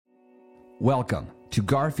Welcome to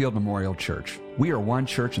Garfield Memorial Church. We are one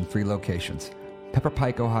church in 3 locations: Pepper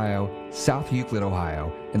Pike, Ohio, South Euclid,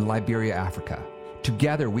 Ohio, and Liberia, Africa.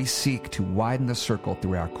 Together, we seek to widen the circle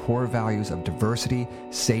through our core values of diversity,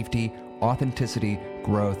 safety, authenticity,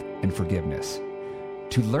 growth, and forgiveness.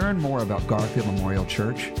 To learn more about Garfield Memorial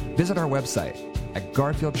Church, visit our website at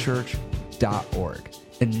garfieldchurch.org.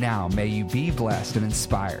 And now, may you be blessed and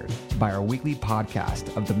inspired by our weekly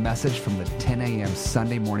podcast of the message from the 10 a.m.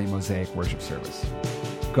 Sunday morning Mosaic worship service.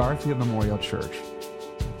 Garfield Memorial Church,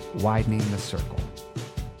 widening the circle.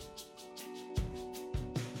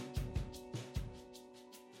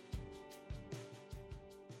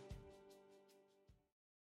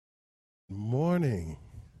 Morning.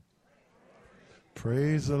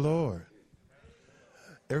 Praise the Lord.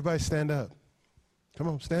 Everybody stand up. Come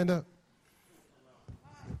on, stand up.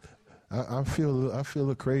 I feel a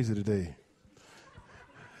little crazy today.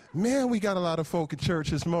 Man, we got a lot of folk at church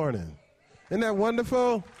this morning. Isn't that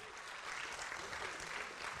wonderful?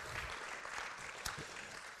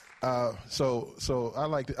 So I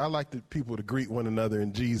like the people to greet one another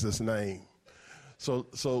in Jesus' name. So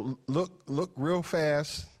look real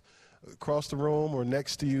fast across the room or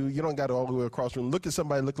next to you. You don't got to all the way across the room. Look at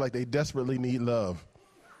somebody look like they desperately need love.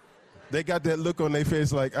 They got that look on their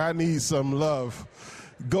face like, I need some love.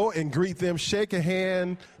 Go and greet them. Shake a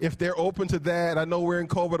hand if they're open to that. I know we're in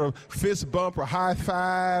COVID, a fist bump or high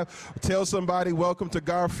five. Tell somebody, welcome to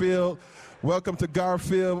Garfield. Welcome to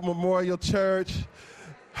Garfield Memorial Church.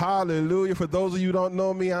 Hallelujah. For those of you who don't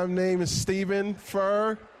know me, my name is Stephen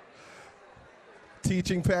Furr,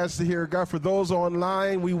 teaching pastor here at God. For those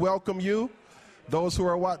online, we welcome you. Those who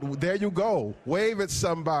are watching, there you go. Wave at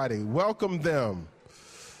somebody. Welcome them.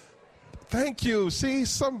 Thank you. See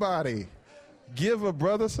somebody. Give a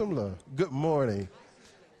brother some love. Good morning.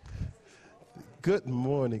 Good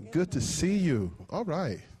morning. Good to see you. All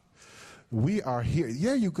right. We are here.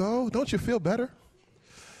 There you go. Don't you feel better?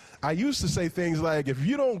 I used to say things like, if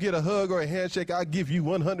you don't get a hug or a handshake, I'll give you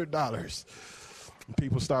 $100.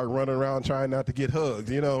 People start running around trying not to get hugged,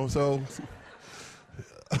 so.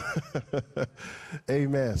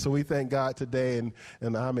 Amen. So we thank God today,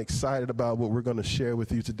 and I'm excited about what we're going to share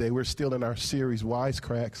with you today. We're still in our series,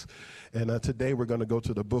 Wisecracks, and today we're going to go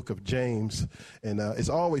to the book of James. And it's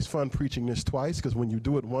always fun preaching this twice, because when you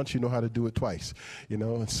do it once, you know how to do it twice,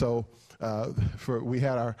 And so we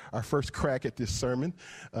had our first crack at this sermon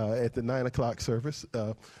at the 9 o'clock service.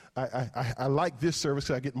 I like this service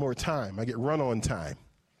because I get more time. I get run-on time.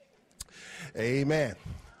 Amen.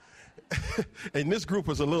 And this group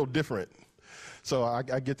was a little different, so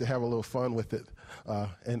I get to have a little fun with it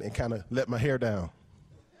and kind of let my hair down.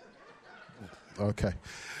 Okay.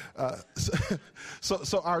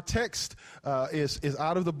 So our text is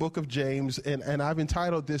out of the book of James, and I've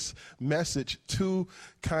entitled this message, 2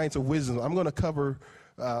 Kinds of Wisdom. I'm going to cover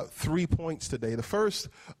 3 points today. The first,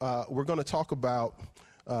 we're going to talk about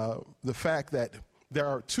the fact that there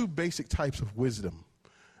are 2 basic types of wisdom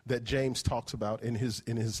that James talks about in his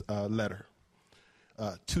letter.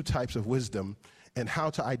 2 types of wisdom and how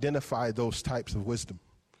to identify those types of wisdom.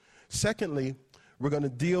 Secondly, we're going to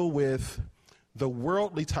deal with the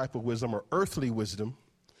worldly type of wisdom or earthly wisdom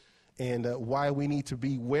and why we need to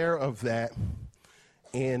be aware of that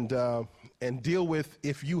and deal with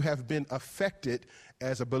if you have been affected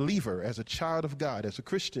as a believer, as a child of God, as a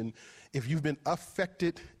Christian, if you've been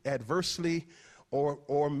affected adversely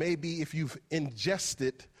or maybe if you've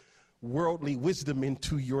ingested worldly wisdom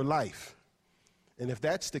into your life. And if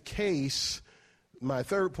that's the case, my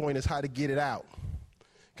third point is how to get it out,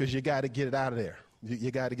 because you got to get it out of there.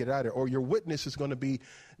 You got to get it out of there, or your witness is going to be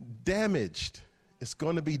damaged. It's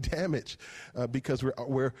going to be damaged because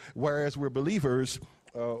whereas we're believers,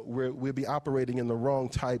 we'll be operating in the wrong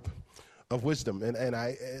type of wisdom. And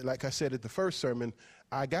I, like I said at the first sermon,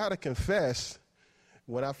 I got to confess,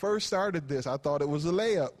 when I first started this, I thought it was a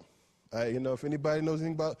layup. If anybody knows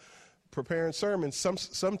anything about preparing sermons,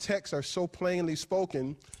 some texts are so plainly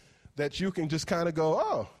spoken that you can just kind of go,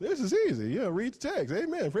 oh, this is easy. Read the text.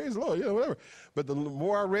 Amen. Praise the Lord. Whatever. But the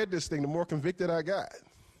more I read this thing, the more convicted I got,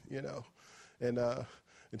 And the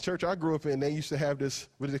church I grew up in, they used to have this,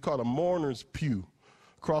 what do they call a mourner's pew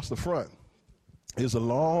across the front. It was a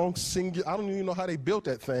long, singular, I don't even know how they built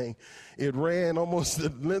that thing. It ran almost the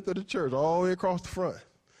length of the church, all the way across the front.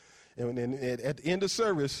 And then at the end of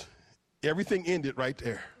service, everything ended right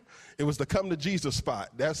there. It was the come to Jesus spot.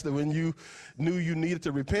 That's when you knew you needed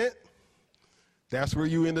to repent. That's where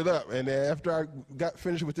you ended up. And after I got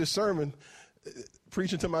finished with this sermon,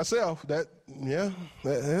 preaching to myself, it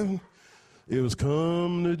was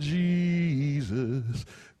come to Jesus,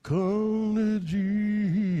 Come to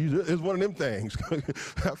Jesus. It's one of them things.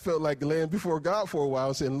 I felt like laying before God for a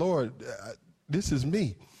while saying, Lord, this is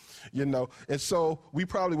me. You know, and so we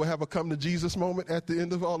probably will have a come to Jesus moment at the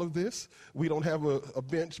end of all of this. We don't have a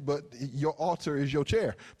bench, but your altar is your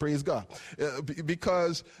chair. Praise God.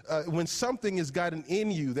 Because when something is gotten in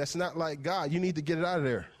you that's not like God, you need to get it out of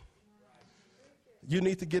there. You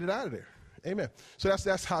need to get it out of there. Amen. So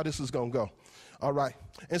that's how this is going to go. All right.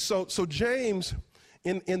 And so James,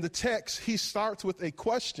 in the text, he starts with a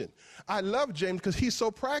question. I love James because he's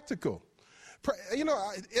so practical. You know,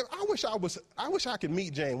 I wish I could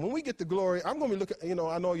meet James. When we get to glory, I'm going to be looking, you know,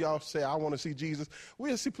 I know y'all say, I want to see Jesus.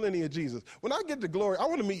 We'll see plenty of Jesus. When I get to glory, I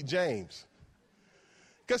want to meet James.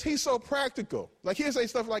 Because he's so practical. Like he'll say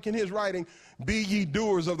stuff like in his writing, be ye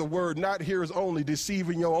doers of the word, not hearers only,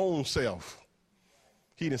 deceiving your own self.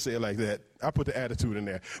 He didn't say it like that. I put the attitude in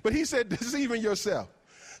there. But he said, deceiving yourself.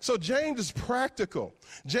 So James is practical.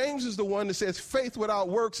 James is the one that says faith without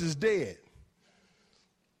works is dead.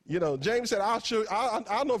 You know, James said,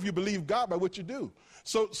 I'll know if you believe God by what you do.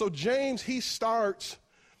 So James, he starts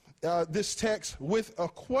this text with a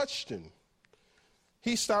question.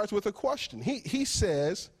 He starts with a question. He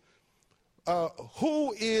says,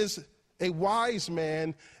 who is a wise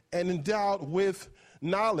man and endowed with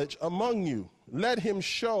knowledge among you? Let him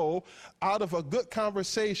show out of a good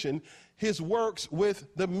conversation his works with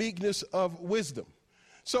the meekness of wisdom.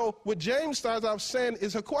 So what James starts off saying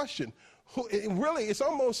is a question. Really, it's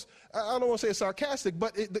almost, I don't want to say it's sarcastic,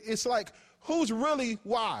 but it's like, who's really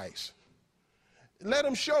wise? Let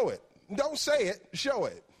him show it. Don't say it, show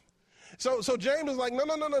it. So James is like, no,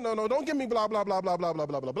 don't give me blah, blah, blah, blah, blah, blah,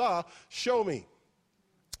 blah, blah, blah. Show me.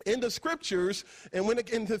 In the scriptures, and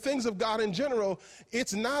in the things of God in general,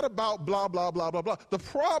 it's not about blah, blah, blah, blah, blah. The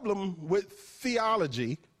problem with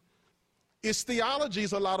theology is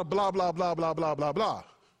a lot of blah, blah, blah, blah, blah, blah, blah.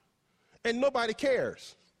 And nobody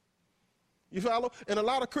cares. You follow? And a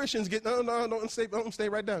lot of Christians get, no, stay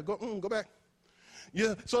right down. Go back.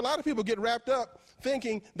 Yeah. So a lot of people get wrapped up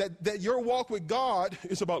thinking that your walk with God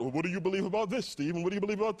is about, well, what do you believe about this, Stephen? What do you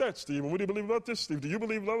believe about that, Stephen? What do you believe about this, Steve? Do you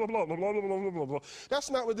believe blah, blah, blah, blah, blah, blah, blah, blah.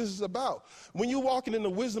 That's not what this is about. When you're walking in the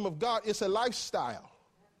wisdom of God, it's a lifestyle.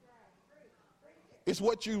 It's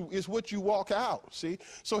what you walk out, see?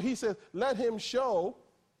 So he says, let him show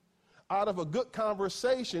out of a good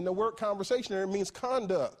conversation. The word conversation there means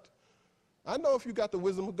conduct. I know if you got the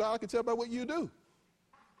wisdom of God, I can tell by what you do.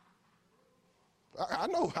 I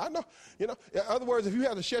know. You know, in other words, if you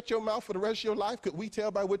had to shut your mouth for the rest of your life, could we tell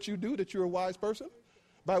by what you do that you're a wise person?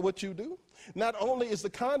 By what you do? Not only is the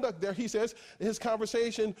conduct there, he says, his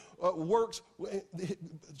conversation works,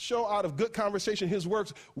 show out of good conversation his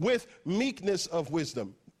works with meekness of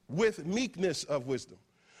wisdom. With meekness of wisdom.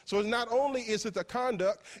 So not only is it the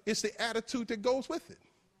conduct, it's the attitude that goes with it.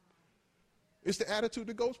 It's the attitude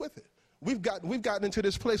that goes with it. We've gotten into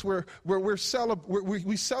this place where we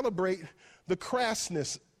celebrate the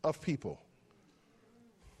crassness of people.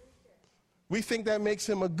 We think that makes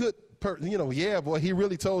him a good person. You know, yeah, boy, he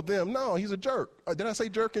really told them. No, he's a jerk. Did I say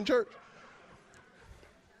jerk in church?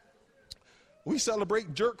 We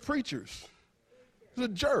celebrate jerk preachers. He's a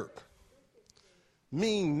jerk.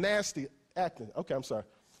 Mean, nasty, acting. Okay, I'm sorry.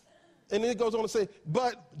 And then it goes on to say,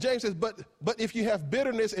 but James says, but if you have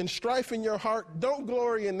bitterness and strife in your heart, don't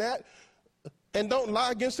glory in that. And don't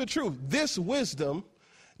lie against the truth. This wisdom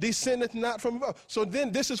descendeth not from above. So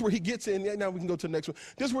then this is where he gets in. Now we can go to the next one.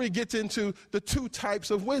 This is where he gets into the two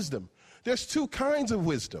types of wisdom. There's two kinds of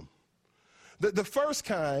wisdom. The first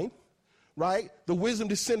kind, right, the wisdom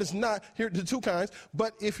descendeth not, here the two kinds,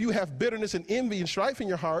 but if you have bitterness and envy and strife in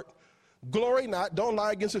your heart, glory not, don't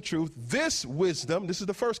lie against the truth. This wisdom, this is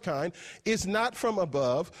the first kind, is not from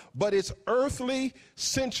above, but it's earthly,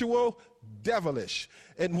 sensual, devilish.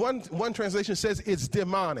 And one translation says it's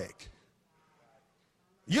demonic.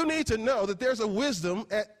 You need to know that there's a wisdom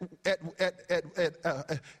at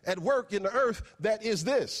work in the earth that is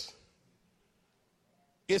this.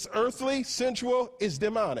 It's earthly, sensual, it's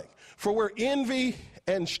demonic. For where envy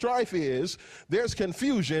and strife is, there's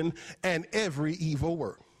confusion and every evil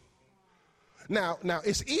work. Now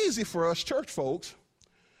it's easy for us church folks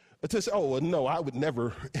to say, oh, well, no, I would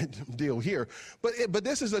never deal here. But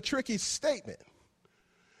this is a tricky statement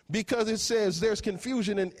because it says there's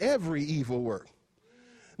confusion in every evil work.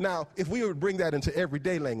 Now, if we would bring that into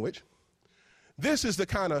everyday language, this is the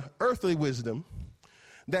kind of earthly wisdom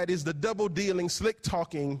that is the double-dealing,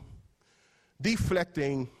 slick-talking,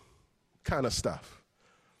 deflecting kind of stuff.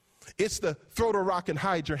 It's the throw the rock and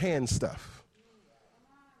hide your hand stuff.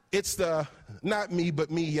 It's the not me,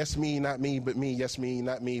 but me, yes, me, not me, but me, yes, me,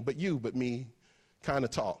 not me, but you, but me kind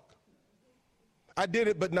of talk. I did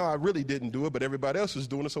it, but no, I really didn't do it, but everybody else is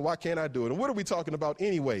doing it, so why can't I do it? And what are we talking about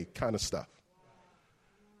anyway kind of stuff?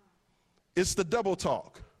 It's the double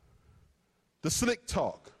talk, the slick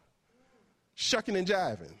talk, shucking and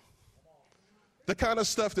jiving, the kind of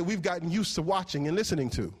stuff that we've gotten used to watching and listening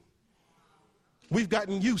to. We've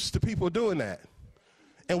gotten used to people doing that,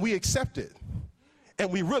 and we accept it,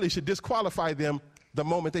 and we really should disqualify them the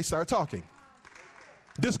moment they start talking.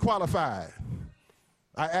 Disqualified.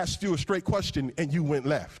 I asked you a straight question and you went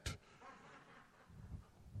left.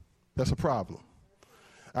 That's a problem.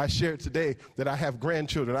 I shared today that I have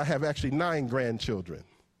grandchildren. I have actually 9 grandchildren.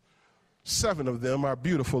 7 of them are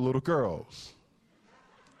beautiful little girls.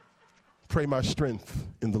 Pray my strength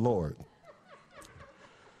in the Lord.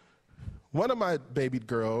 One of my baby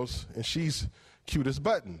girls, and she's cute as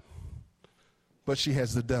button, but she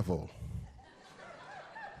has the devil.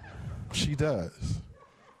 She does.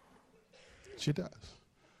 She does.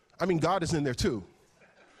 I mean, God is in there too.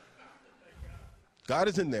 God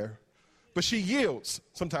is in there, but she yields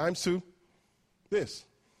sometimes to this.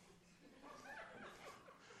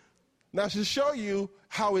 Now, to show you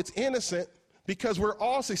how it's innocent, because we're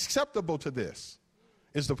all susceptible to this,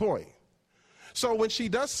 is the point. So when she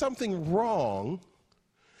does something wrong,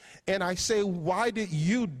 and I say, why did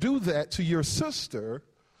you do that to your sister?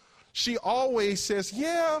 She always says,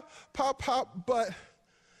 yeah, Pop, but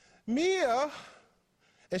Mia.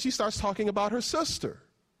 And she starts talking about her sister.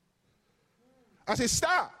 I say,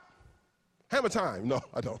 stop. Hammer time. No,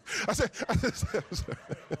 I don't. I just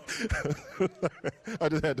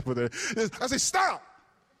had to put that. I say, stop.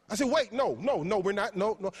 I say, wait, no, we're not,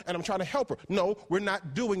 no. And I'm trying to help her. No, we're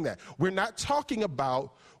not doing that. We're not talking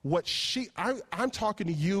about what I'm talking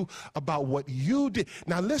to you about what you did.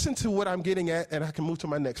 Now listen to what I'm getting at, and I can move to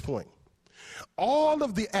my next point. All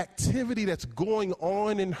of the activity that's going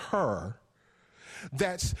on in her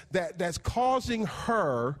that's causing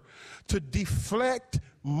her to deflect,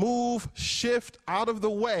 move, shift out of the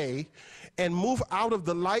way, and move out of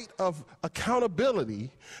the light of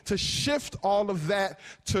accountability, to shift all of that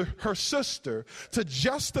to her sister, to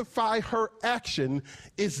justify her action,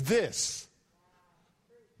 is this.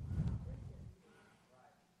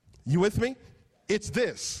 You with me? It's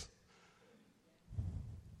this.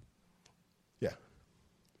 Yeah.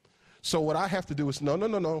 So what I have to do is,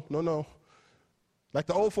 no. Like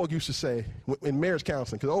the old folk used to say in marriage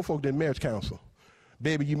counseling, because old folk did marriage counsel.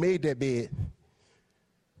 Baby, you made that bed.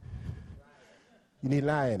 You need to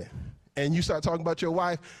lie in it. And you start talking about your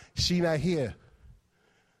wife, she not here.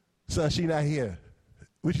 Son, she not here.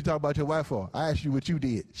 What you talking about your wife for? I asked you what you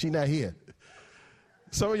did. She not here.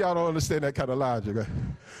 Some of y'all don't understand that kind of logic. Right?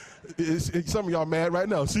 Some of y'all mad right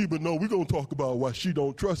now. See, but no, we're going to talk about why she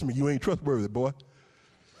don't trust me. You ain't trustworthy, boy.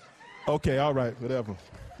 Okay, all right, whatever.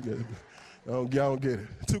 Y'all don't get it.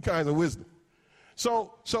 2 kinds of wisdom.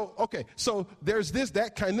 So there's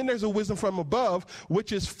that kind. Then there's a wisdom from above,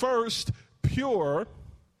 which is first pure,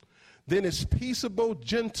 then it's peaceable,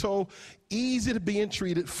 gentle, easy to be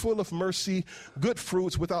entreated, full of mercy, good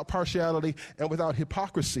fruits, without partiality and without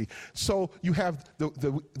hypocrisy. So you have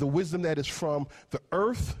the wisdom that is from the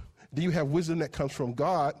earth. Then you have wisdom that comes from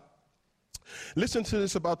God. Listen to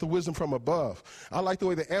this about the wisdom from above. I like the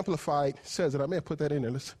way the Amplified says it. I may have put that in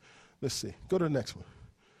there. Let's see. Go to the next one.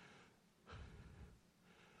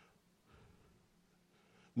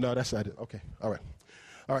 No, that's not it. Okay. All right.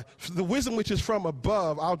 So the wisdom which is from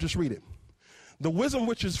above, I'll just read it. The wisdom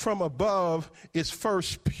which is from above is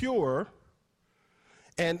first pure,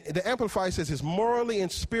 and the Amplified says it's morally and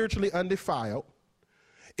spiritually undefiled.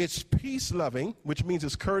 It's peace-loving, which means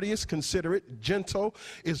it's courteous, considerate, gentle,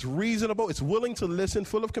 it's reasonable, it's willing to listen,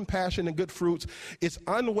 full of compassion and good fruits. It's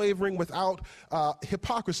unwavering, without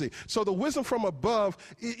hypocrisy. So the wisdom from above,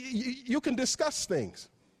 you can discuss things.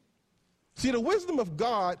 See, the wisdom of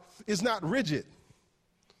God is not rigid.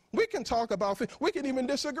 We can talk about things. We can even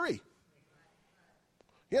disagree.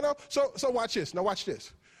 You know, so watch this. Now watch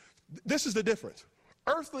this. This is the difference.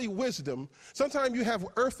 Earthly wisdom, sometimes you have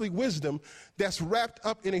earthly wisdom that's wrapped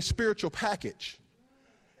up in a spiritual package.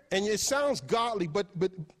 And it sounds godly, but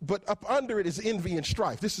up under it is envy and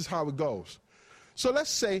strife. This is how it goes. So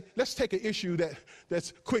let's take an issue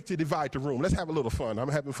that's quick to divide the room. Let's have a little fun. I'm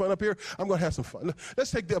having fun up here. I'm going to have some fun.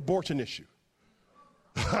 Let's take the abortion issue.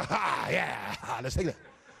 Yeah, let's take that.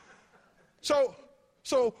 So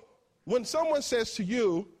when someone says to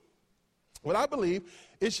you, what I believe,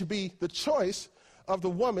 it should be the choice of the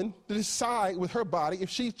woman to decide with her body if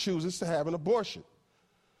she chooses to have an abortion.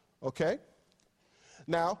 Okay?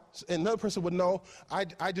 Now, another person would know,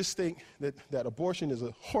 I just think that abortion is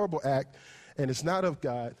a horrible act, and it's not of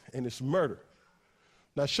God, and it's murder.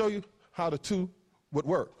 Now, I'll show you how the two would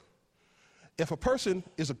work. If a person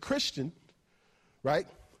is a Christian, right,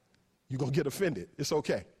 you're going to get offended. It's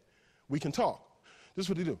okay. We can talk. This is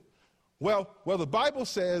what they do. Well, the Bible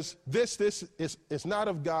says this is not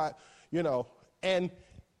of God, and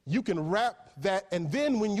you can wrap that, and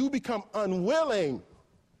then when you become unwilling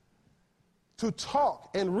to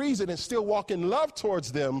talk and reason and still walk in love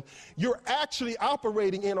towards them, you're actually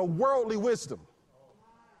operating in a worldly wisdom.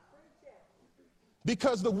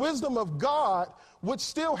 Because the wisdom of God would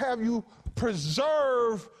still have you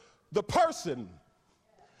preserve the person,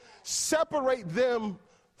 separate them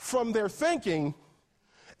from their thinking,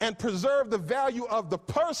 and preserve the value of the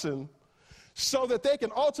person so that they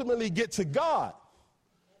can ultimately get to God.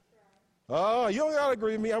 Oh, you don't got to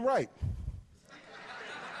agree with me. I'm right.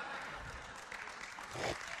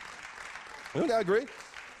 You don't got to agree.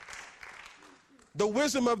 The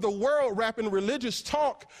wisdom of the world wrapped in religious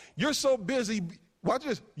talk, you're so busy, watch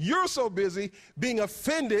this, you're so busy being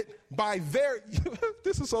offended by their,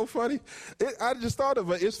 this is so funny. I just thought of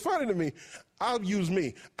it. It's funny to me. I'll use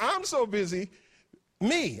me. I'm so busy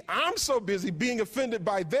being offended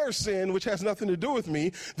by their sin, which has nothing to do with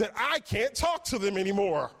me, that I can't talk to them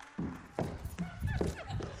anymore.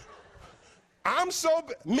 I'm so,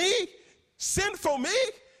 sinful me.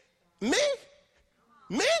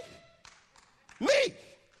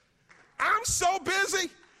 I'm so busy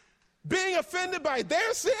being offended by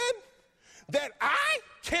their sin that I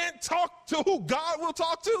can't talk to who God will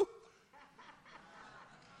talk to.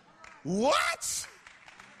 What?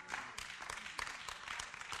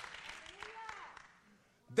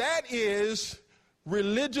 That is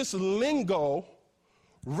religious lingo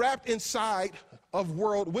wrapped inside of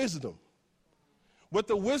world wisdom. What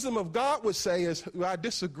the wisdom of God would say is, I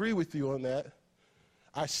disagree with you on that.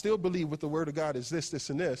 I still believe what the word of God is this,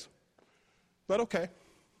 and this. But okay.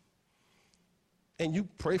 And you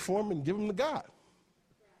pray for them and give them to God.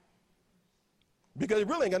 Because it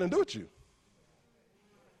really ain't got nothing to do with you.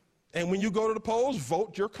 And when you go to the polls,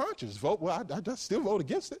 vote your conscience. Vote, well, I still vote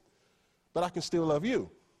against it, but I can still love you.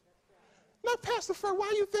 Now, Pastor Fur, why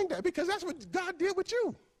do you think that? Because that's what God did with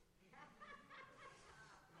you.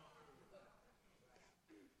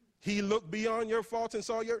 He looked beyond your faults and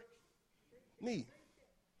saw your need.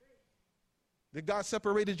 That God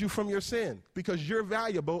separated you from your sin because you're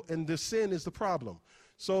valuable and the sin is the problem.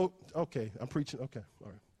 So, okay, I'm preaching. Okay, all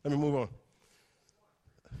right. Let me move on.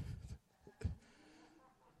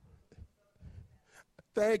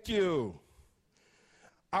 Thank you.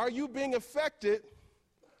 Are you being affected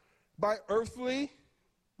by earthly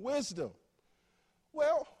wisdom?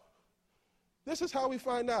 Well, this is how we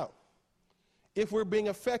find out if we're being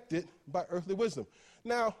affected by earthly wisdom.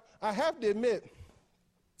 Now, I have to admit,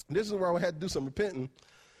 this is where I had to do some repenting,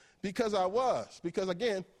 because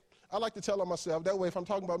again, I like to tell on myself, that way if I'm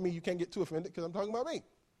talking about me, you can't get too offended because I'm talking about me.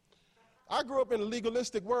 I grew up in a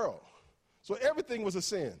legalistic world, so everything was a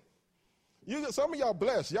sin. Some of y'all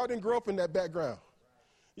blessed. Y'all didn't grow up in that background.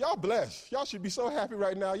 Y'all blessed. Y'all should be so happy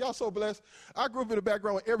right now. Y'all so blessed. I grew up in a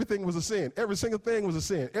background where everything was a sin. Every single thing was a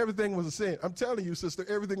sin. Everything was a sin. I'm telling you, sister,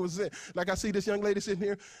 everything was a sin. Like I see this young lady sitting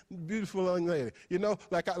here, beautiful young lady.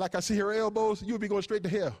 Like I see her elbows, you would be going straight to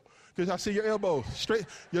hell. Because I see your elbows straight,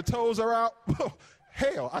 your toes are out.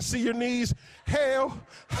 Hell, I see your knees. Hell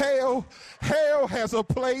has a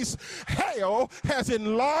place. Hell has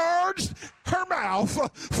enlarged her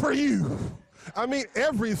mouth for you. I mean,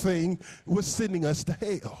 everything was sending us to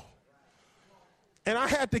hell. And I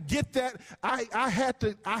had to get that. I had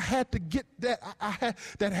to get that.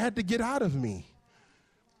 That had to get out of me.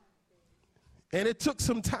 And it took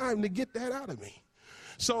some time to get that out of me.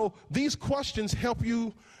 So these questions help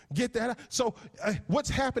you get that out. So what's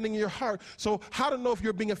happening in your heart? So how to know if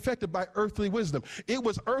you're being affected by earthly wisdom? It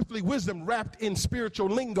was earthly wisdom wrapped in spiritual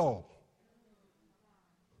lingo.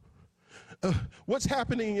 What's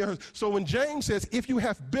happening in your heart? So when James says, if you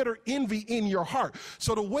have bitter envy in your heart,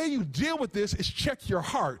 so the way you deal with this is check your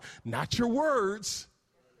heart, not your words.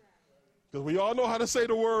 Because we all know how to say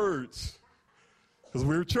the words. Because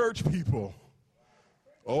we're church people.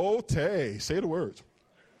 Say the words.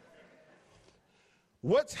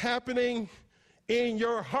 What's happening in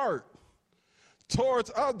your heart towards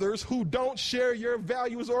others who don't share your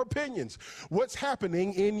values or opinions? What's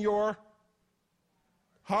happening in your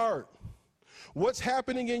heart? What's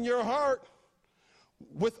happening in your heart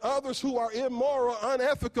with others who are immoral,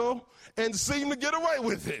 unethical, and seem to get away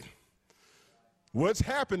with it? What's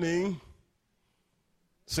happening,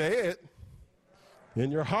 say it,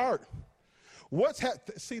 in your heart?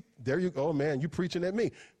 See, there you go, man, you preaching at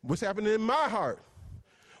me. What's happening in my heart?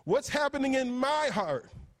 What's happening in my heart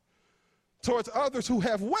towards others who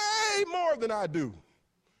have way more than I do?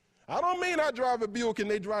 I don't mean I drive a Buick and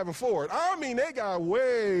they drive a Ford. I mean they got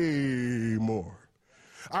way more.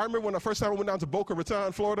 I remember when the first time I went down to Boca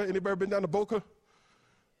Raton, Florida. Anybody been down to Boca?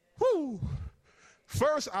 Woo!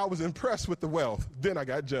 First, I was impressed with the wealth. Then I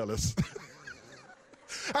got jealous.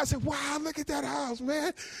 I said, wow, look at that house,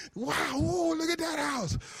 man. Wow, whoa, look at that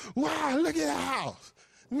house. Wow, look at that house.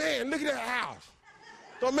 Man, look at that house.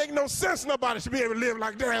 Don't make no sense nobody should be able to live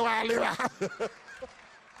like that while I live out.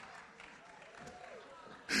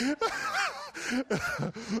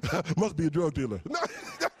 Must be a drug dealer.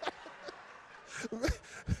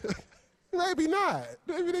 Maybe not.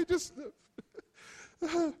 Maybe they just...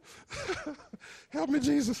 Help me,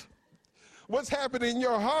 Jesus. What's happening in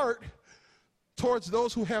your heart towards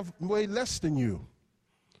those who have way less than you?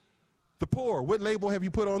 The poor, what label have you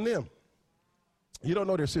put on them? You don't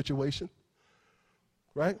know their situation,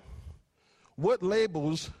 right? What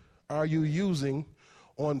labels are you using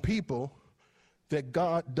on people that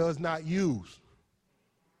God does not use?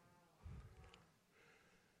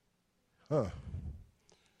 All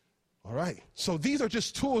right. So these are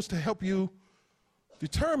just tools to help you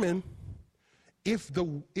determine if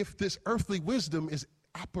this earthly wisdom is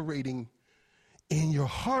operating in your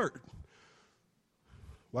heart.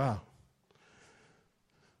 Wow.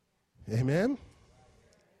 Amen.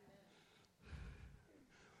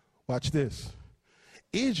 Watch this.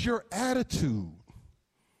 Is your attitude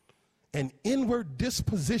an inward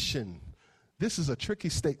disposition? This is a tricky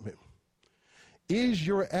statement. Is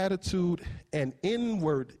your attitude an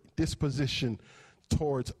inward disposition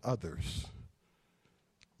towards others,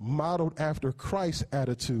 modeled after Christ's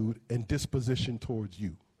attitude and disposition towards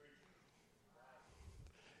you?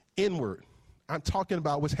 Inward. I'm talking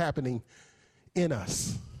about what's happening in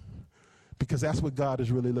us, because that's what God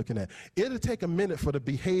is really looking at. It'll take a minute for the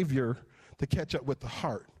behavior to catch up with the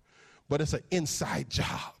heart, but it's an inside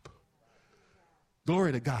job.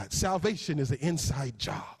 Glory to God. Salvation is an inside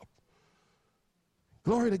job.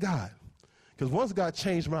 Glory to God. Because once God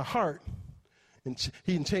changed my heart and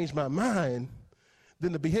he changed my mind,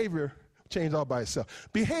 then the behavior changed all by itself.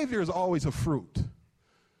 Behavior is always a fruit.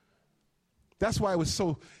 That's why it was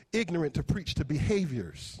so ignorant to preach to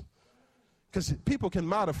behaviors. Because people can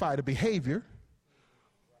modify the behavior.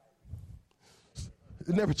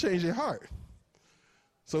 It never changed their heart.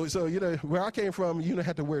 So where I came from,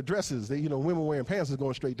 had to wear dresses. Women wearing pants is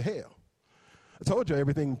going straight to hell. I told you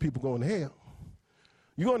everything people going to hell.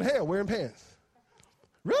 You going to hell wearing pants.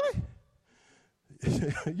 Really?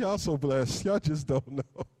 Y'all so blessed. Y'all just don't know.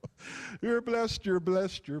 You're blessed, you're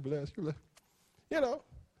blessed, you're blessed, you're blessed.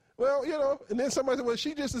 And then somebody said, well,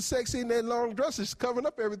 she just as sexy in that long dress is covering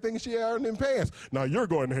up everything she had in them pants. Now you're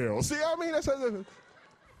going to hell. See,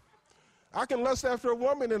 I can lust after a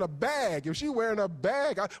woman in a bag. If she's wearing a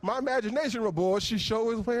bag, my imagination, boy, she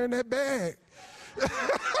sure is wearing that bag.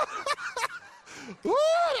 Ooh,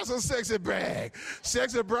 that's a sexy bag.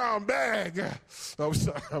 Sexy brown bag.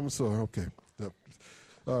 I'm sorry. Okay.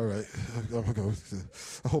 All right.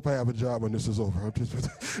 I hope I have a job when this is over.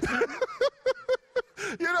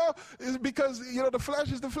 It's because, the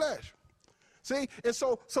flesh is the flesh. See? And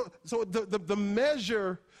so the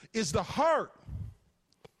measure is the heart.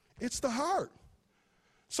 It's the heart.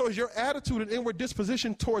 So is your attitude and inward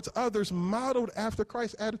disposition towards others modeled after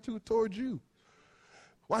Christ's attitude towards you?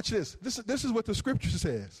 Watch this. This is what the scripture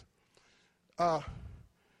says.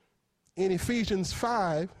 In Ephesians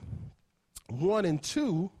 5, 1 and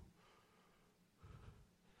 2,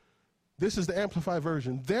 this is the Amplified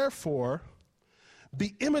version. Therefore,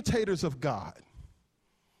 be imitators of God.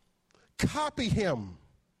 Copy him.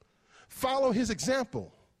 Follow his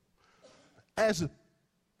example. As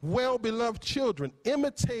well-beloved children,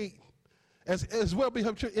 imitate, as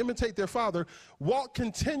well-beloved children, imitate their father. Walk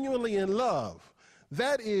continually in love.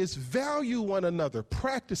 That is, value one another,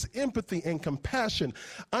 practice empathy and compassion,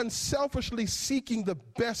 unselfishly seeking the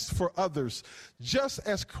best for others, just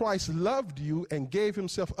as Christ loved you and gave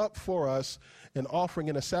himself up for us, an offering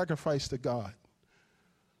and a sacrifice to God,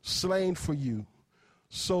 slain for you,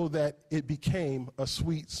 so that it became a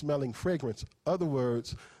sweet-smelling fragrance. Other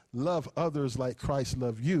words, love others like Christ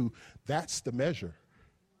loved you. That's the measure.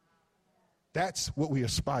 That's what we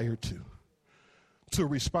aspire to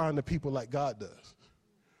respond to people like God does.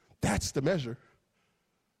 That's the measure.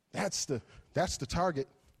 That's the target.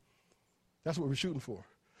 That's what we're shooting for.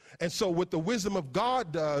 And so what the wisdom of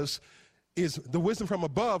God does is the wisdom from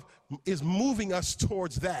above is moving us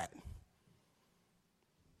towards that.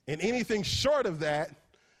 And anything short of that,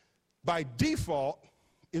 by default,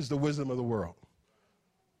 is the wisdom of the world.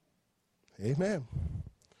 Amen.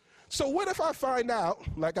 So what if I find out,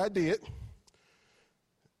 like I did,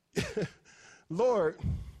 Lord,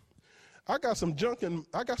 I got some junk and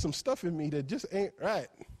I got some stuff in me that just ain't right.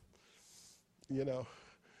 You know,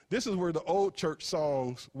 this is where the old church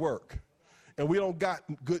songs work. And we don't got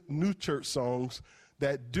good new church songs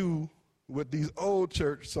that do what these old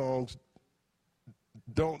church songs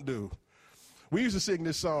don't do. We used to sing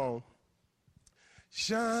this song,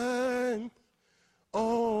 shine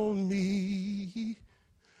on me,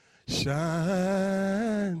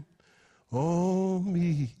 shine on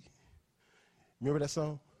me. Remember that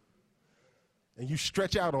song? And you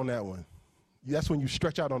stretch out on that one. That's when you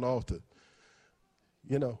stretch out on the altar.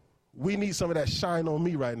 You know, we need some of that shine on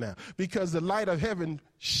me right now because the light of heaven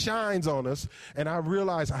shines on us. And I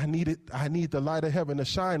realize I need the light of heaven to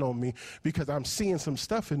shine on me because I'm seeing some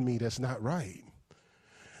stuff in me that's not right.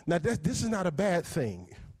 Now, this is not a bad thing.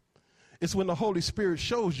 It's when the Holy Spirit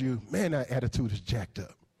shows you, man, that attitude is jacked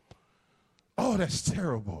up. Oh, that's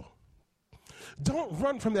terrible. Don't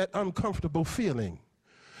run from that uncomfortable feeling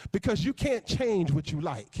because you can't change what you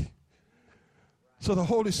like. So the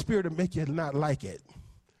Holy Spirit will make you not like it.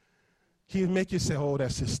 He'll make you say, oh,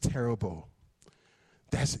 that's just terrible.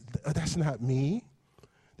 That's not me.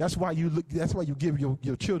 That's why you give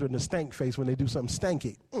your children the stank face when they do something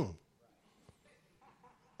stanky.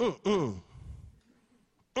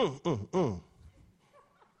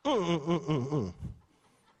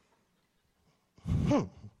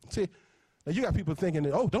 See, now you got people thinking,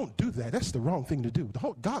 oh, don't do that. That's the wrong thing to do.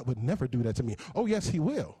 God would never do that to me. Oh, yes, he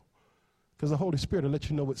will. Because the Holy Spirit will let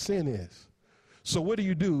you know what sin is. So what do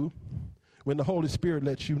you do when the Holy Spirit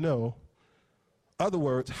lets you know, other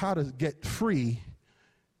words, how to get free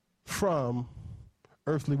from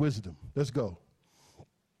earthly wisdom? Let's go.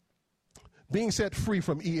 Being set free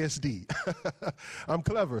from ESD. I'm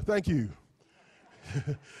clever. Thank you.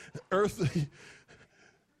 Earthly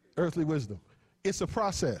wisdom. It's a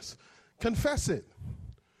process. Confess it.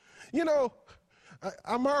 You know,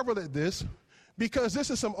 I marvel at this because this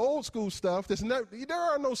is some old school stuff. There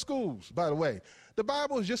are no schools, by the way. The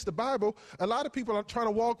Bible is just the Bible. A lot of people are trying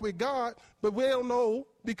to walk with God, but we don't know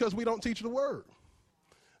because we don't teach the word.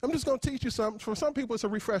 I'm just going to teach you something. For some people, it's a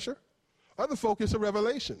refresher. Other folk, it's a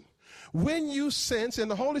revelation. When you sense and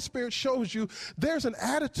the Holy Spirit shows you there's an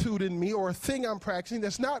attitude in me or a thing I'm practicing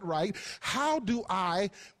that's not right, how do I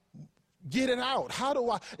get it out?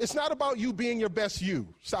 It's not about you being your best you.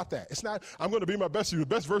 Stop that. It's not, I'm going to be my best you, the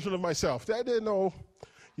best version of myself. No,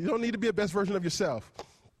 you don't need to be a best version of yourself.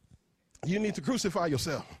 You need to crucify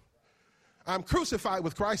yourself. I'm crucified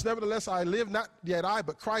with Christ. Nevertheless, I live, not yet I,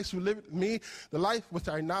 but Christ who lived in me. The life which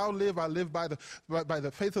I now live, I live by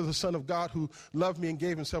the faith of the Son of God who loved me and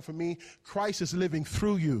gave himself for me. Christ is living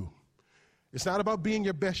through you. It's not about being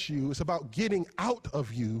your best you. It's about getting out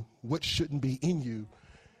of you what shouldn't be in you.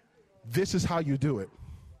 This is how you do it.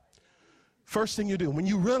 First thing you do, when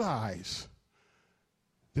you realize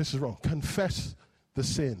this is wrong, confess the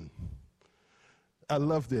sin. I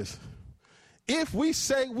love this. If we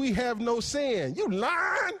say we have no sin, you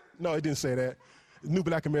lying? No, it didn't say that. New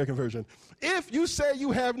Black American Version. If you say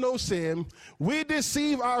you have no sin, we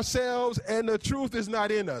deceive ourselves and the truth is not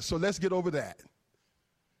in us. So let's get over that.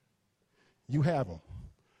 You have them.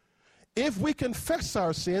 If we confess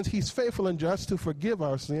our sins, he's faithful and just to forgive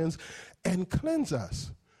our sins and cleanse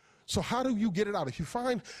us. So how do you get it out? If you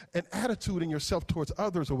find an attitude in yourself towards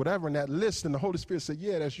others or whatever in that list and the Holy Spirit said,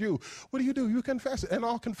 yeah, that's you, what do? You confess it. And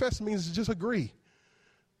all confess means is just agree.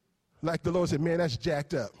 Like the Lord said, man, that's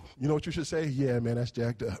jacked up. You know what you should say? Yeah, man, that's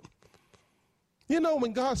jacked up. You know,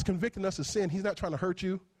 when God's convicting us of sin, he's not trying to hurt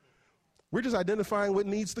you. We're just identifying what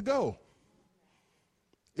needs to go.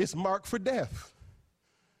 It's marked for death.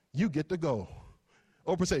 You get to go.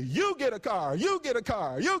 Oprah say, you get a car, you get a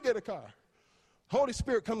car, you get a car. Holy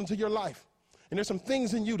Spirit comes into your life, and there's some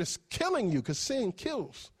things in you that's killing you because sin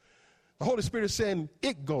kills. The Holy Spirit is saying,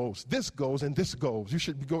 it goes, and this goes. You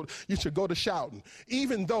should go to shouting.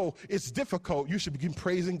 Even though it's difficult, you should begin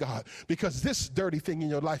praising God because this dirty thing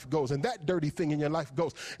in your life goes, and that dirty thing in your life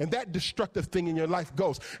goes, and that destructive thing in your life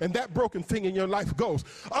goes, and that broken thing in your life goes.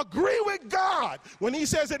 Agree with God. When he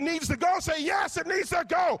says it needs to go, say, yes, it needs to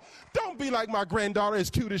go. Don't be like my granddaughter,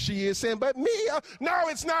 as cute as she is, saying, but Mia. No,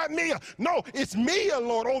 it's not Mia. No, it's Mia,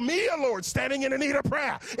 Lord. Oh, Mia, Lord, standing in the need of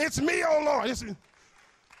prayer. It's me, oh, Lord.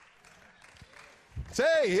 Say,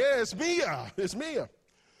 yeah, it's Mia. It's Mia.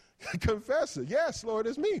 Confess it. Yes, Lord,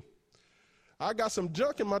 it's me. I got some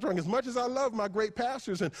junk in my trunk. As much as I love my great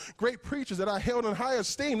pastors and great preachers that I held in high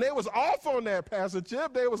esteem, they was off on that, Pastor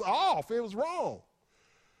Chip. They was off. It was wrong.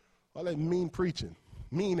 All that mean preaching,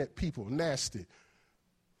 mean at people, nasty.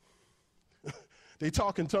 They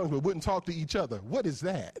talk in tongues but wouldn't talk to each other. What is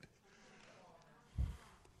that?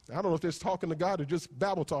 I don't know if they're talking to God or just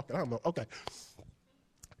babble talking. I don't know. Okay.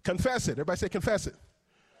 Confess it. Everybody say confess it.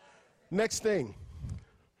 Next thing.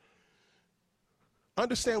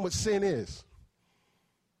 Understand what sin is.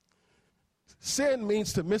 Sin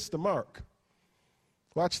means to miss the mark.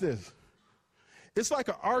 Watch this. It's like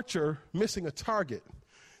an archer missing a target.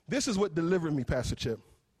 This is what delivered me, Pastor Chip.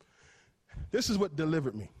 This is what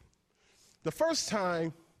delivered me. The first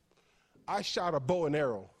time I shot a bow and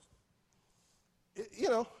arrow,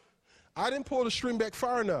 I didn't pull the string back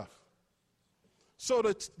far enough. So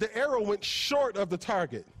the arrow went short of the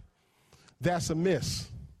target. That's a miss.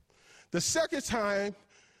 The second time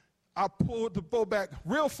I pulled the bow back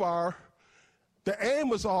real far, the aim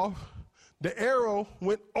was off, the arrow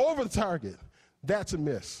went over the target. That's a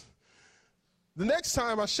miss. The next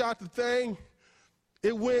time I shot the thing,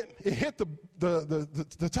 it hit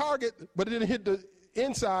the target, but it didn't hit the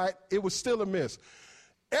inside. It was still a miss.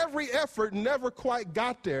 Every effort never quite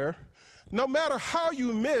got there. No matter how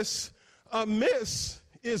you miss, a miss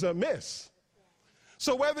is a miss.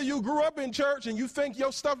 So whether you grew up in church and you think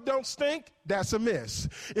your stuff don't stink, that's a miss.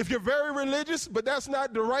 If you're very religious, but that's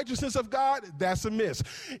not the righteousness of God, that's a miss.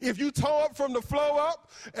 If you tore up from the flow up,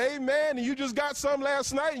 amen, and you just got some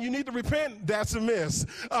last night and you need to repent, that's a miss.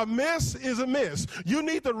 A miss is a miss. You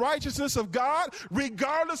need the righteousness of God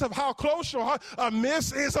regardless of how close your heart. A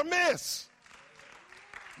miss is a miss.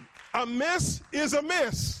 A miss is a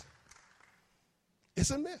miss. It's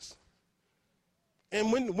a miss. And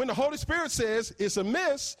when the Holy Spirit says it's a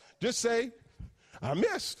miss, just say, I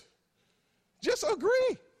missed. Just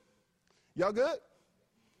agree. Y'all good?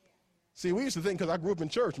 See, we used to think because I grew up in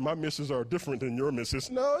church, my misses are different than your misses.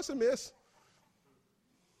 No, it's a miss.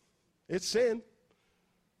 It's sin.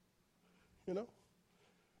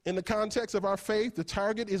 In the context of our faith, the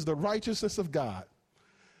target is the righteousness of God,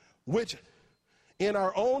 which in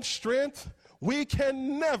our own strength, we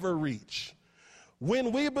can never reach.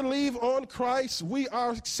 When we believe on Christ, we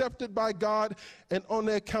are accepted by God and on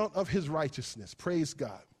the account of his righteousness. Praise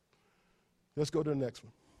God. Let's go to the next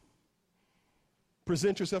one.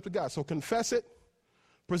 Present yourself to God. So confess it.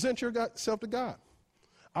 Present yourself to God.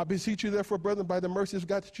 I beseech you, therefore, brethren, by the mercies of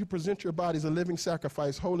God, that you present your bodies a living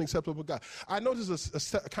sacrifice, holy, acceptable to God. I know this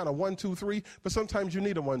is a kind of 1, 2, 3, but sometimes you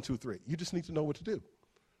need a 1, 2, 3. You just need to know what to do.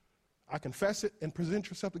 I confess it and present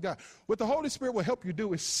yourself to God. What the Holy Spirit will help you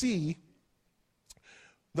do is see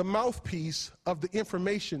the mouthpiece of the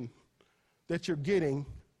information that you're getting.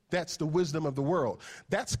 That's the wisdom of the world.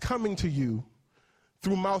 That's coming to you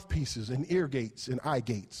through mouthpieces and ear gates and eye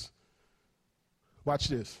gates. Watch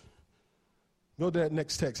this. Go to that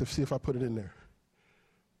next text and see if I put it in there.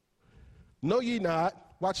 Know ye not,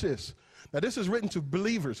 watch this. Now this is written to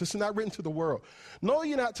believers. This is not written to the world. Know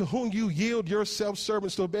ye not to whom you yield yourselves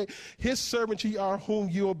servants to obey? His servants ye are whom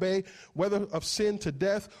you obey, whether of sin to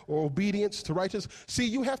death or obedience to righteousness. See,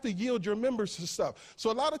 you have to yield your members to stuff. So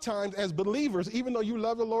a lot of times as believers, even though you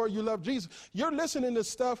love the Lord, you love Jesus, you're listening to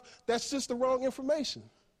stuff that's just the wrong information.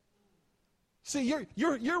 See,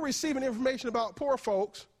 you're receiving information about poor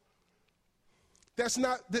folks that's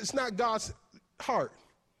not God's heart.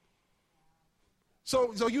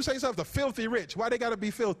 So you say yourself, the filthy rich. Why they got to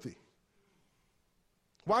be filthy?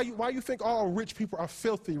 Why you think all rich people are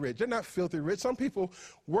filthy rich? They're not filthy rich. Some people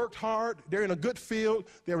worked hard. They're in a good field.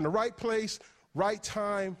 They're in the right place, right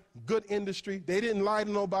time, good industry. They didn't lie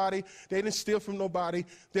to nobody. They didn't steal from nobody.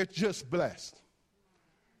 They're just blessed.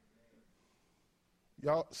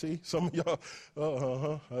 Y'all see? Some of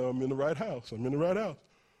y'all, I'm in the right house. I'm in the right house.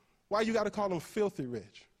 Why you got to call them filthy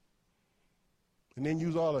rich? And then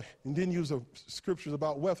use the scriptures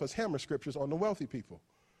about wealth as hammer scriptures on the wealthy people.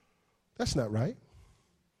 That's not right.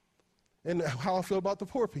 And how I feel about the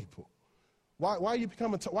poor people. Why you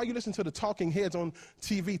listen to the talking heads on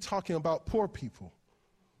TV talking about poor people?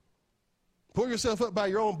 Pull yourself up by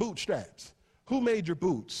your own bootstraps. Who made your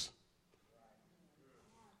boots?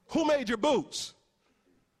 Who made your boots?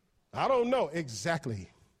 I don't know exactly.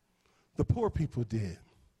 The poor people did.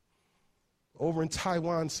 Over in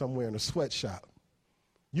Taiwan somewhere in a sweatshop.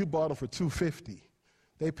 You bought them for $2.50.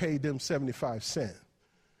 They paid them 75 cents.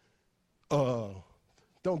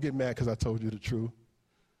 Don't get mad because I told you the truth.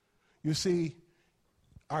 You see,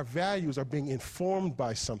 our values are being informed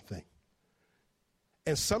by something.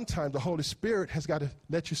 And sometimes the Holy Spirit has got to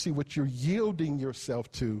let you see what you're yielding yourself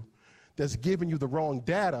to that's giving you the wrong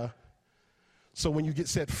data. So when you get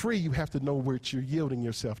set free, you have to know what you're yielding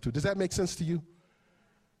yourself to. Does that make sense to you?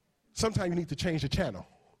 Sometimes you need to change the channel.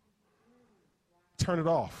 Turn it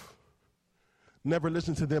off. Never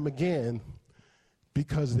listen to them again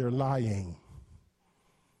because they're lying.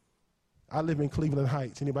 I live in Cleveland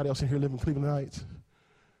Heights. Anybody else in here live in Cleveland Heights?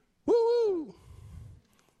 Woo!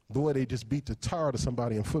 Boy, they just beat the tar out of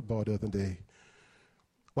somebody in football the other day.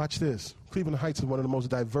 Watch this. Cleveland Heights is one of the most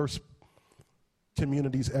diverse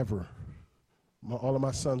communities ever. All of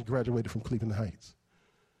my sons graduated from Cleveland Heights.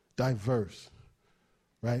 Diverse,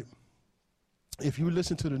 right? If you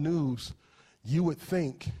listen to the news, you would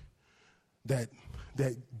think that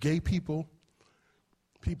gay people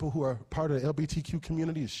who are part of the LGBTQ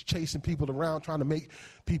community is chasing people around trying to make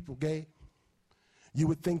people gay. You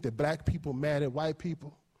would think that black people mad at white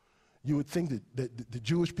people. You would think that the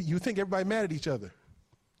Jewish people, you would think everybody mad at each other.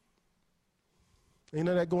 Ain't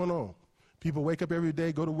none of that going on. People wake up every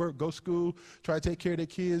day, go to work, go to school, try to take care of their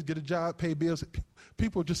kids, get a job, pay bills.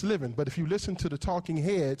 People are just living. But if you listen to the talking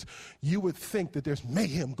heads, you would think that there's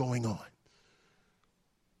mayhem going on.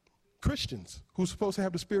 Christians who's supposed to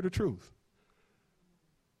have the spirit of truth.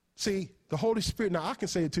 See, the Holy Spirit, now I can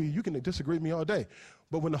say it to you, you can disagree with me all day,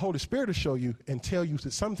 but when the Holy Spirit will show you and tell you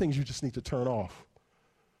that some things you just need to turn off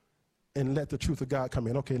and let the truth of God come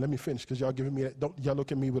in. Okay, let me finish because y'all giving me that, don't y'all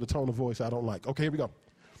look at me with a tone of voice I don't like. Okay, here we go.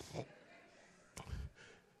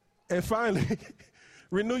 And finally,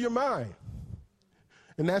 renew your mind.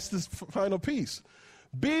 And that's the final piece.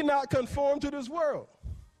 Be not conformed to this world,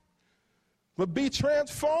 but be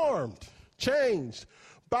transformed, changed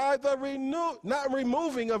by the not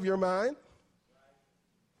removing of your mind.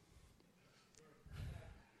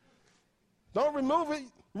 Don't remove it.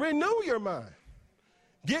 Renew your mind.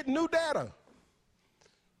 Get new data.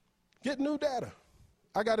 Get new data.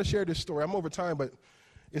 I got to share this story. I'm over time, but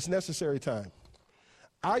it's necessary time.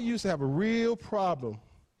 I used to have a real problem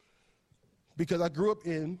because I grew up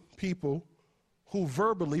in people who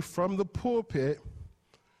verbally, from the pulpit,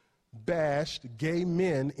 bashed gay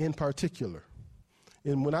men in particular.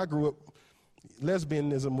 And when I grew up,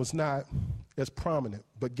 lesbianism was not as prominent,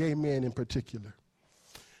 but gay men in particular.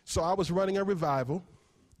 So I was running a revival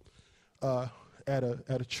at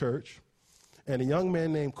a church, and a young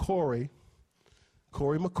man named Corey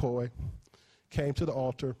McCoy, came to the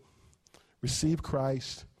altar, received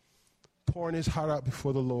Christ, pouring his heart out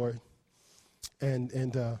before the Lord.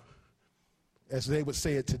 And as they would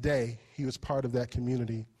say it today, he was part of that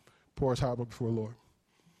community, pour his heart out before the Lord.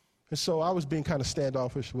 And so I was being kind of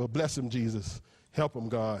standoffish. Well, bless him, Jesus. Help him,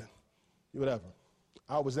 God. Whatever.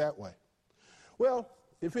 I was that way. Well,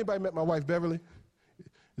 if anybody met my wife, Beverly,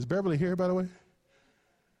 is Beverly here, by the way?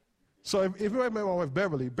 So if anybody met my wife,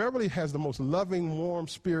 Beverly has the most loving, warm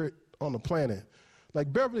spirit on the planet.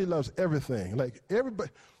 Like, Beverly loves everything. Like, everybody,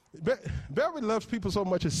 Beverly loves people so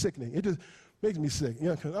much it's sickening. It just makes me sick, you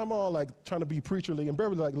know, because I'm all like trying to be preacherly, and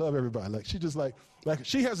Beverly like love everybody. Like, she just like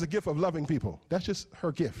she has the gift of loving people. That's just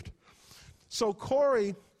her gift. So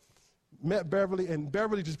Corey met Beverly, and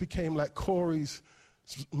Beverly just became like Corey's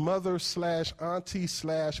mother / auntie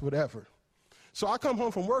 / whatever. So I come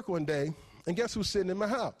home from work one day, and guess who's sitting in my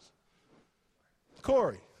house?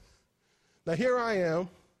 Corey. Now here I am,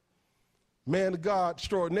 man of God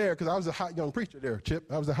extraordinaire, because I was a hot young preacher there,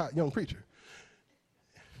 Chip. I was a hot young preacher.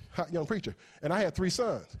 And I had 3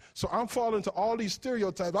 sons. So I'm falling into all these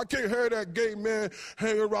stereotypes. I can't hear that gay man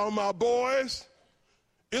hang around my boys.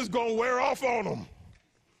 It's going to wear off on them.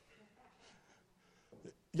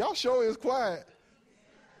 Y'all sure is quiet.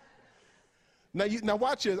 Now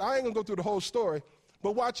watch this. I ain't going to go through the whole story,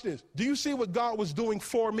 but watch this. Do you see what God was doing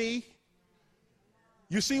for me?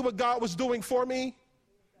 You see what God was doing for me?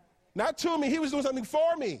 Not to me. He was doing something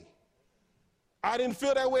for me. I didn't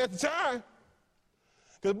feel that way at the time.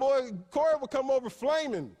 Because, boy, Corey would come over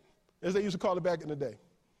flaming, as they used to call it back in the day.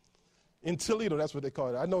 In Toledo, that's what they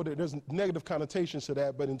call it. I know that there's negative connotations to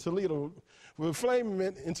that, but in Toledo, with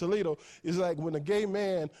flaming in Toledo, is like when a gay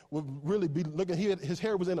man would really be looking, his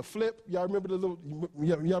hair was in a flip. Y'all remember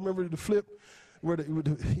y'all remember the flip? Where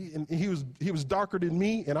he was darker than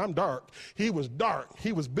me, and I'm dark. He was dark.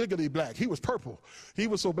 He was bigly black. He was purple. He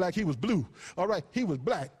was so black he was blue. All right, he was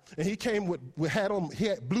black, and he came with he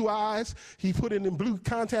had blue eyes. He put in them blue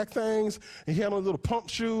contact things, and he had on little pump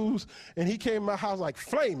shoes, and he came to my house like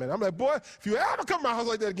flaming. I'm like, boy, if you ever come to my house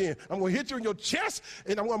like that again, I'm gonna hit you in your chest,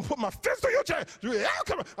 and I'm gonna put my fist on your chest. You ever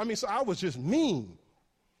come? I mean, so I was just mean.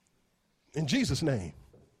 In Jesus' name.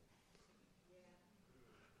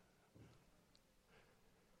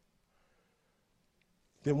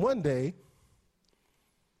 Then one day,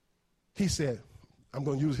 he said, I'm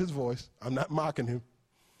going to use his voice. I'm not mocking him.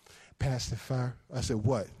 Pastor Fire. I said,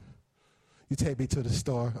 what? You take me to the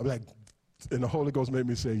store? I'm like, and the Holy Ghost made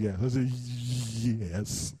me say yes. I said,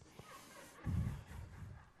 yes.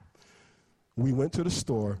 We went to the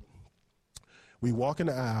store. We walk in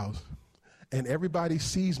the aisles, and everybody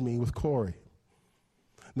sees me with Corey.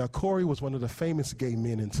 Now, Corey was one of the famous gay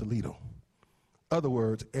men in Toledo. In other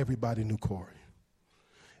words, everybody knew Corey.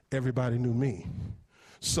 Everybody knew me.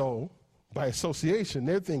 So By association,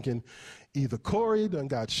 they're thinking either Corey done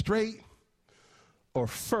got straight or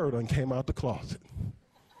Fur done came out the closet.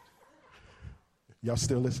 Y'all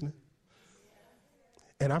still listening?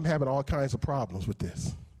 And I'm having all kinds of problems with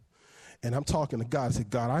this. And I'm talking to God. I said,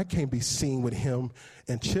 God, I can't be seen with him.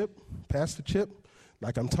 And Chip, Pastor Chip,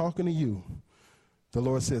 like I'm talking to you. The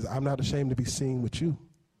Lord says, I'm not ashamed to be seen with you.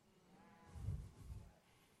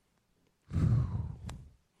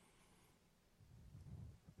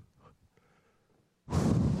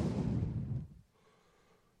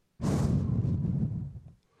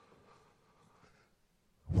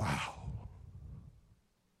 Wow.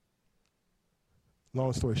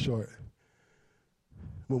 Long story short,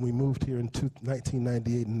 when we moved here in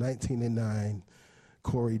 1998 and 1999,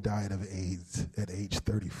 Corey died of AIDS at age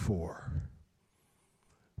 34.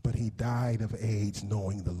 But he died of AIDS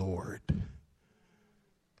knowing the Lord.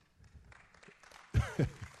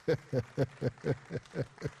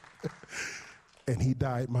 And he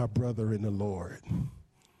died my brother in the Lord,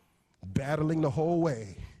 battling the whole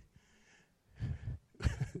way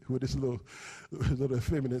with his little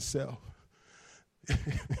effeminate self.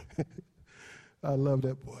 I love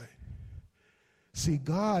that boy. See,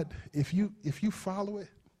 God, if you follow it,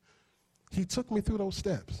 he took me through those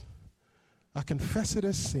steps. I confess it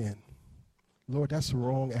as sin. Lord, that's the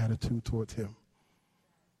wrong attitude towards him.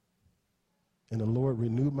 And the Lord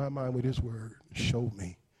renewed my mind with his word, showed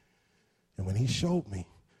me. And when he showed me,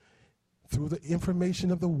 through the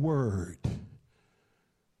information of the word,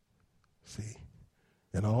 see,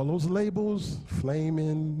 and all those labels,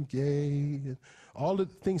 flaming, gay, all the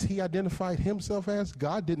things he identified himself as,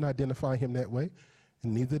 God didn't identify him that way,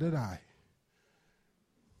 and neither did I.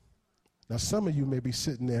 Now, some of you may be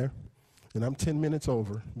sitting there, and I'm 10 minutes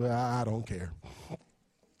over, but I don't care.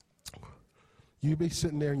 You be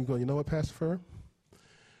sitting there and you go, you know what, Pastor Fur?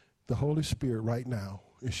 The Holy Spirit right now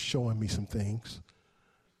is showing me some things,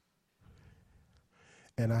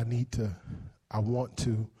 and I need to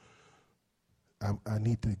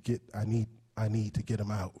get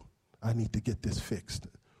them out. I need to get this fixed.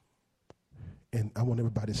 And I want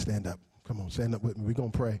everybody to stand up. Come on, stand up with me. We're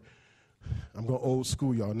going to pray. I'm going old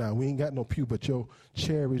school, y'all. Now, we ain't got no pew, but your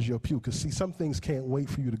chair is your pew. Because, see, some things can't wait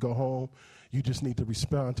for you to go home. You just need to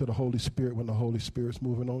respond to the Holy Spirit when the Holy Spirit's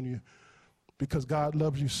moving on you. Because God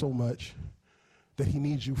loves you so much that he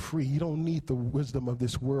needs you free. You don't need the wisdom of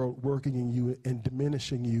this world working in you and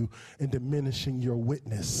diminishing your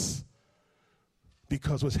witness.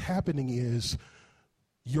 Because what's happening is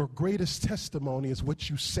your greatest testimony is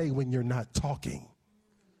what you say when you're not talking.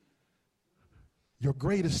 Your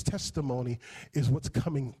greatest testimony is what's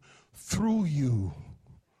coming through you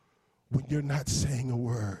when you're not saying a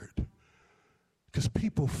word. Because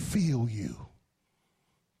people feel you.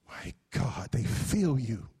 My God, they feel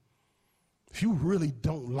you. If you really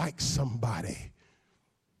don't like somebody,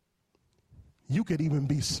 you could even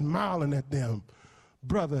be smiling at them.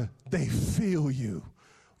 Brother, they feel you.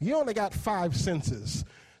 You only got 5 senses,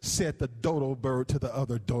 said the dodo bird to the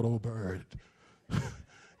other dodo bird.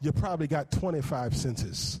 You probably got 25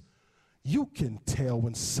 senses. You can tell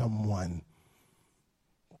when someone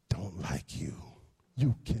don't like you.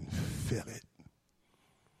 You can feel it.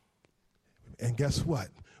 And guess what?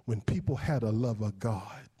 When people had a love of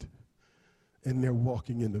God and they're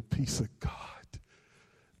walking in the peace of God,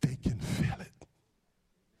 they can feel it.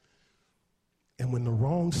 And when the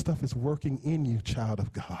wrong stuff is working in you, child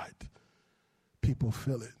of God, people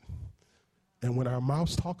feel it. And when our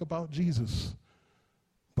mouths talk about Jesus,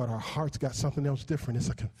 but our hearts got something else different, it's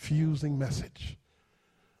a confusing message.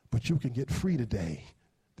 But you can get free today.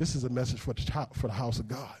 This is a message for the house of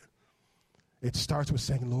God. It starts with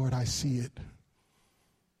saying, Lord, I see it.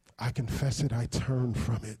 I confess it. I turn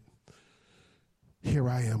from it. Here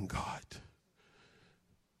I am, God.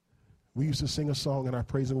 We used to sing a song in our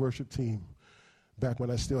praise and worship team back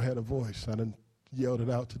when I still had a voice. I done yelled it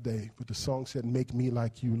out today. But the song said, make me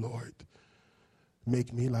like you, Lord.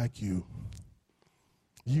 Make me like you.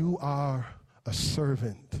 You are a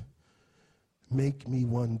servant. Make me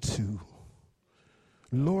one too.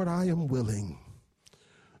 Lord, I am willing.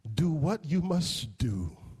 Do what you must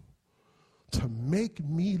do to make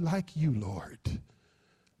me like you, Lord.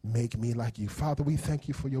 Make me like you. Father, we thank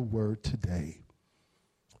you for your word today.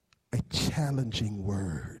 A challenging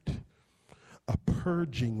word, a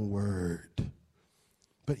purging word,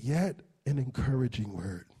 but yet an encouraging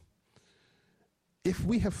word. If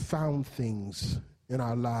we have found things in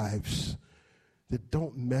our lives that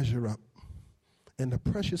don't measure up, and the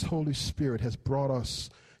precious Holy Spirit has brought us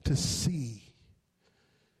to see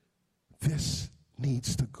this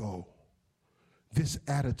needs to go, this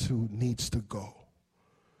attitude needs to go,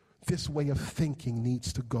 This way of thinking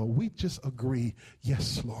needs to go. We just agree,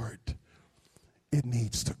 yes, Lord, it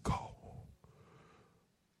needs to go.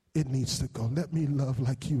 It needs to go. Let me love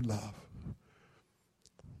like you love.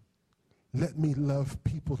 Let me love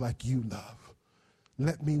people like you love.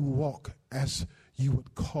 Let me walk as you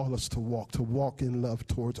would call us to walk in love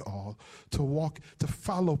towards all, to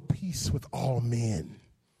follow peace with all men.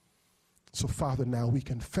 So, Father, now we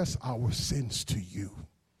confess our sins to you.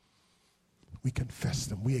 We confess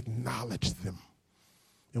them, we acknowledge them,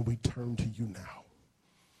 and we turn to you now.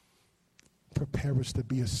 Prepare us to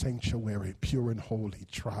be a sanctuary, pure and holy,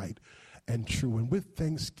 tried and true. And with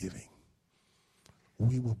thanksgiving,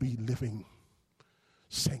 we will be living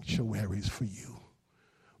sanctuaries for you.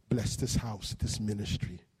 Bless this house, this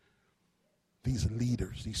ministry, these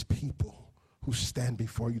leaders, these people who stand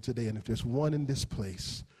before you today. And if there's one in this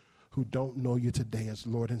place who don't know you today as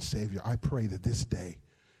Lord and Savior, I pray that this day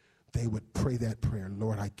they would pray that prayer.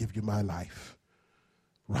 Lord, I give you my life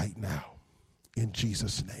right now in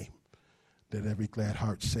Jesus' name. Let every glad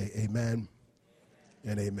heart say amen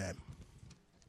and amen.